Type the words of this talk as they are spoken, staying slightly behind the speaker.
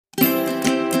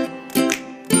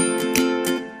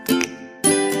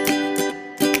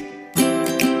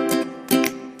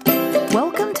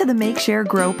the Make, Share,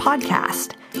 Grow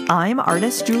podcast. I'm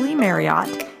artist Julie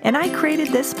Marriott, and I created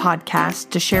this podcast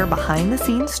to share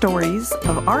behind-the-scenes stories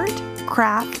of art,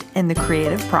 craft, and the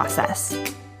creative process.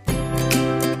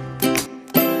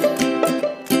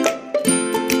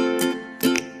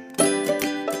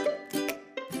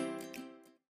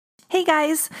 Hey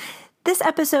guys! This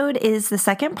episode is the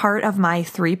second part of my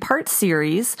 3-part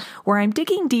series where I'm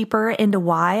digging deeper into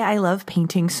why I love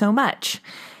painting so much.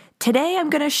 Today I'm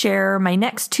going to share my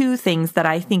next 2 things that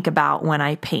I think about when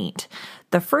I paint.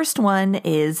 The first one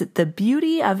is the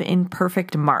beauty of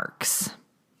imperfect marks.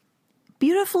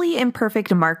 Beautifully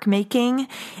imperfect mark making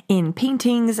in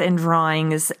paintings and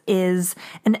drawings is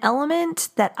an element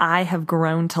that I have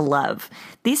grown to love.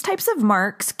 These types of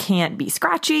marks can't be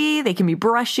scratchy, they can be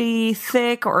brushy,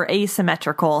 thick, or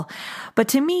asymmetrical. But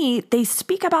to me, they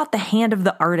speak about the hand of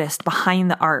the artist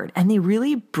behind the art, and they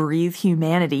really breathe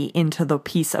humanity into the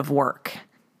piece of work.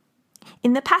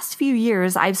 In the past few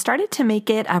years, I've started to make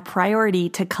it a priority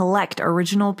to collect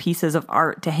original pieces of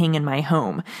art to hang in my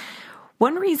home.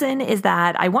 One reason is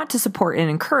that I want to support and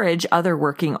encourage other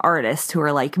working artists who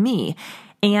are like me.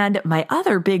 And my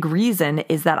other big reason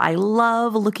is that I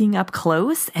love looking up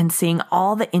close and seeing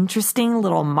all the interesting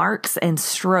little marks and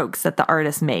strokes that the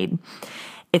artist made.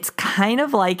 It's kind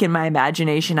of like in my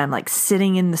imagination, I'm like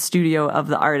sitting in the studio of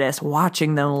the artist,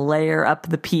 watching them layer up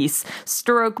the piece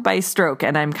stroke by stroke.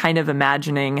 And I'm kind of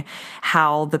imagining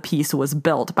how the piece was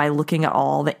built by looking at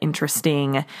all the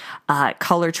interesting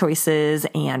color choices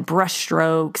and brush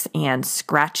strokes and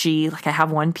scratchy. Like I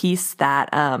have one piece that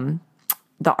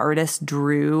the artist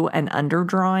drew an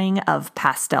underdrawing of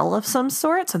pastel of some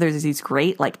sort. So there's these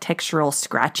great like textural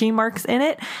scratchy marks in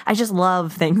it. I just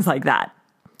love things like that.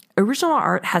 Original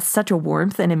art has such a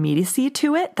warmth and immediacy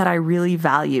to it that I really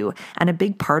value, and a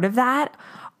big part of that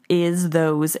is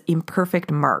those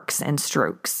imperfect marks and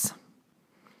strokes.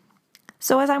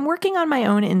 So as I'm working on my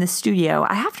own in the studio,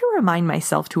 I have to remind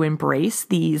myself to embrace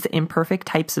these imperfect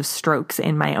types of strokes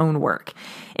in my own work.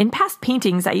 In past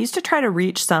paintings, I used to try to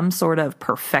reach some sort of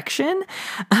perfection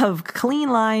of clean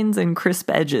lines and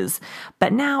crisp edges,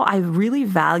 but now I really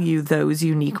value those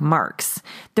unique marks.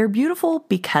 They're beautiful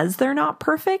because they're not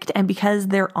perfect and because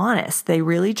they're honest. They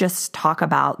really just talk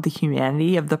about the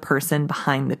humanity of the person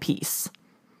behind the piece.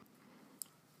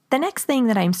 The next thing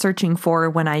that I'm searching for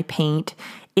when I paint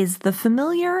is the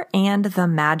familiar and the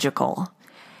magical.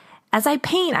 As I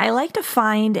paint, I like to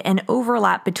find an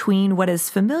overlap between what is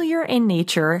familiar in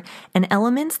nature and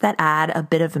elements that add a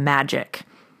bit of magic.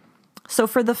 So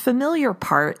for the familiar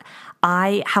part,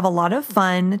 I have a lot of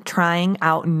fun trying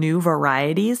out new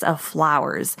varieties of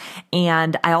flowers.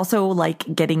 And I also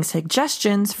like getting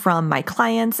suggestions from my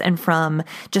clients and from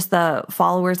just the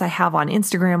followers I have on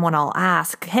Instagram when I'll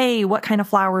ask, hey, what kind of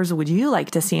flowers would you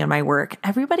like to see in my work?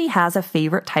 Everybody has a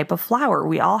favorite type of flower.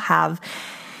 We all have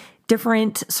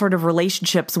different sort of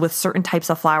relationships with certain types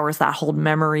of flowers that hold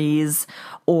memories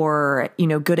or,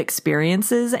 good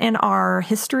experiences in our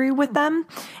history with them.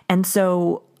 And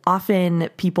so often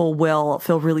people will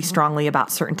feel really strongly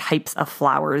about certain types of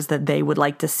flowers that they would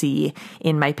like to see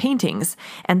in my paintings.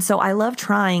 And so I love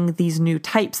trying these new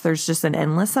types. There's just an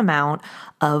endless amount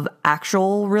of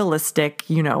actual realistic,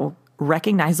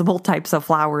 recognizable types of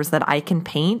flowers that I can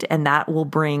paint, and that will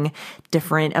bring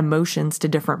different emotions to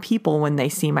different people when they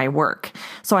see my work.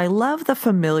 So I love the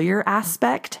familiar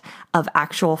aspect of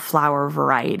actual flower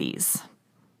varieties.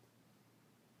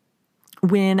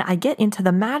 When I get into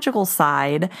the magical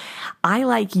side, I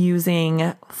like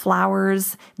using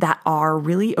flowers that are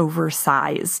really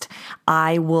oversized.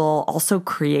 I will also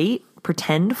create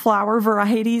pretend flower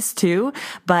varieties too,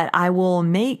 but I will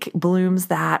make blooms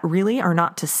that really are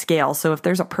not to scale. So if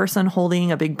there's a person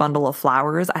holding a big bundle of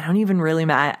flowers, I don't even really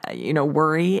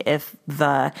worry if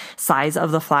the size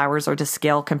of the flowers are to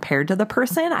scale compared to the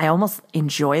person. I almost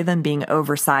enjoy them being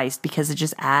oversized because it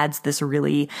just adds this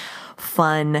really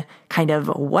fun kind of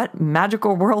what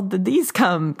magical world did these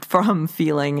come from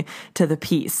feeling to the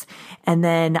piece. And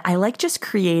then I like just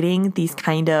creating these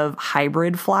kind of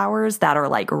hybrid flowers that are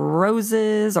like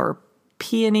roses or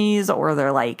peonies, or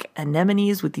they're like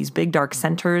anemones with these big dark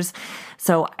centers.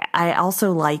 So I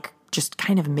also like just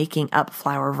kind of making up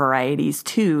flower varieties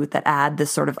too that add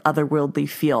this sort of otherworldly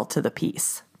feel to the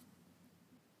piece.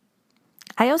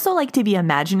 I also like to be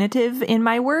imaginative in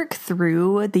my work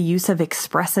through the use of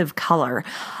expressive color.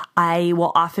 I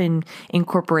will often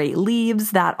incorporate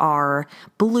leaves that are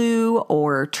blue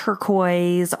or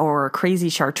turquoise or crazy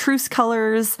chartreuse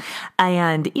colors,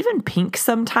 and even pink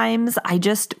sometimes. I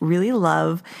just really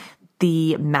love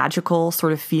the magical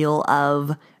sort of feel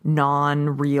of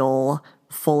non-real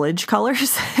foliage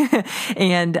colors.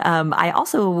 And I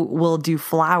also will do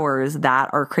flowers that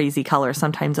are crazy colors.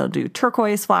 Sometimes I'll do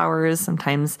turquoise flowers.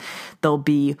 Sometimes they'll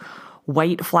be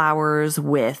white flowers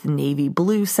with navy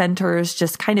blue centers,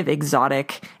 just kind of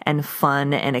exotic and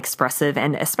fun and expressive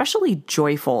and especially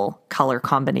joyful color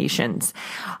combinations.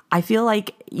 I feel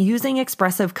like using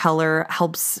expressive color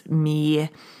helps me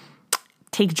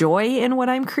take joy in what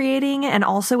I'm creating, and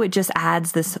also it just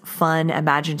adds this fun,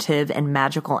 imaginative, and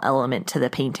magical element to the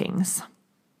paintings.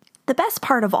 The best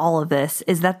part of all of this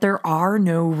is that there are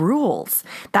no rules.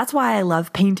 That's why I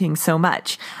love painting so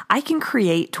much. I can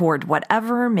create toward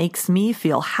whatever makes me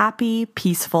feel happy,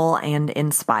 peaceful, and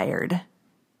inspired.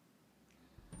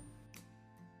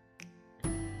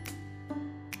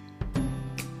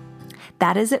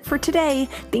 That is it for today.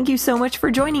 Thank you so much for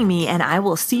joining me, and I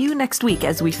will see you next week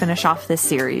as we finish off this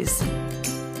series.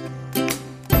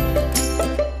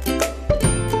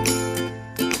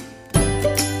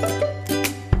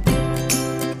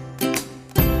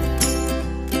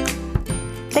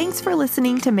 Thanks for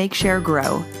listening to Make, Share,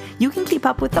 Grow. You can keep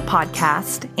up with the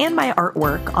podcast and my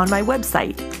artwork on my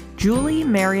website,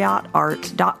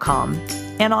 juliemarriottart.com,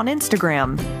 and on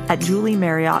Instagram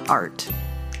 @juliemarriottart.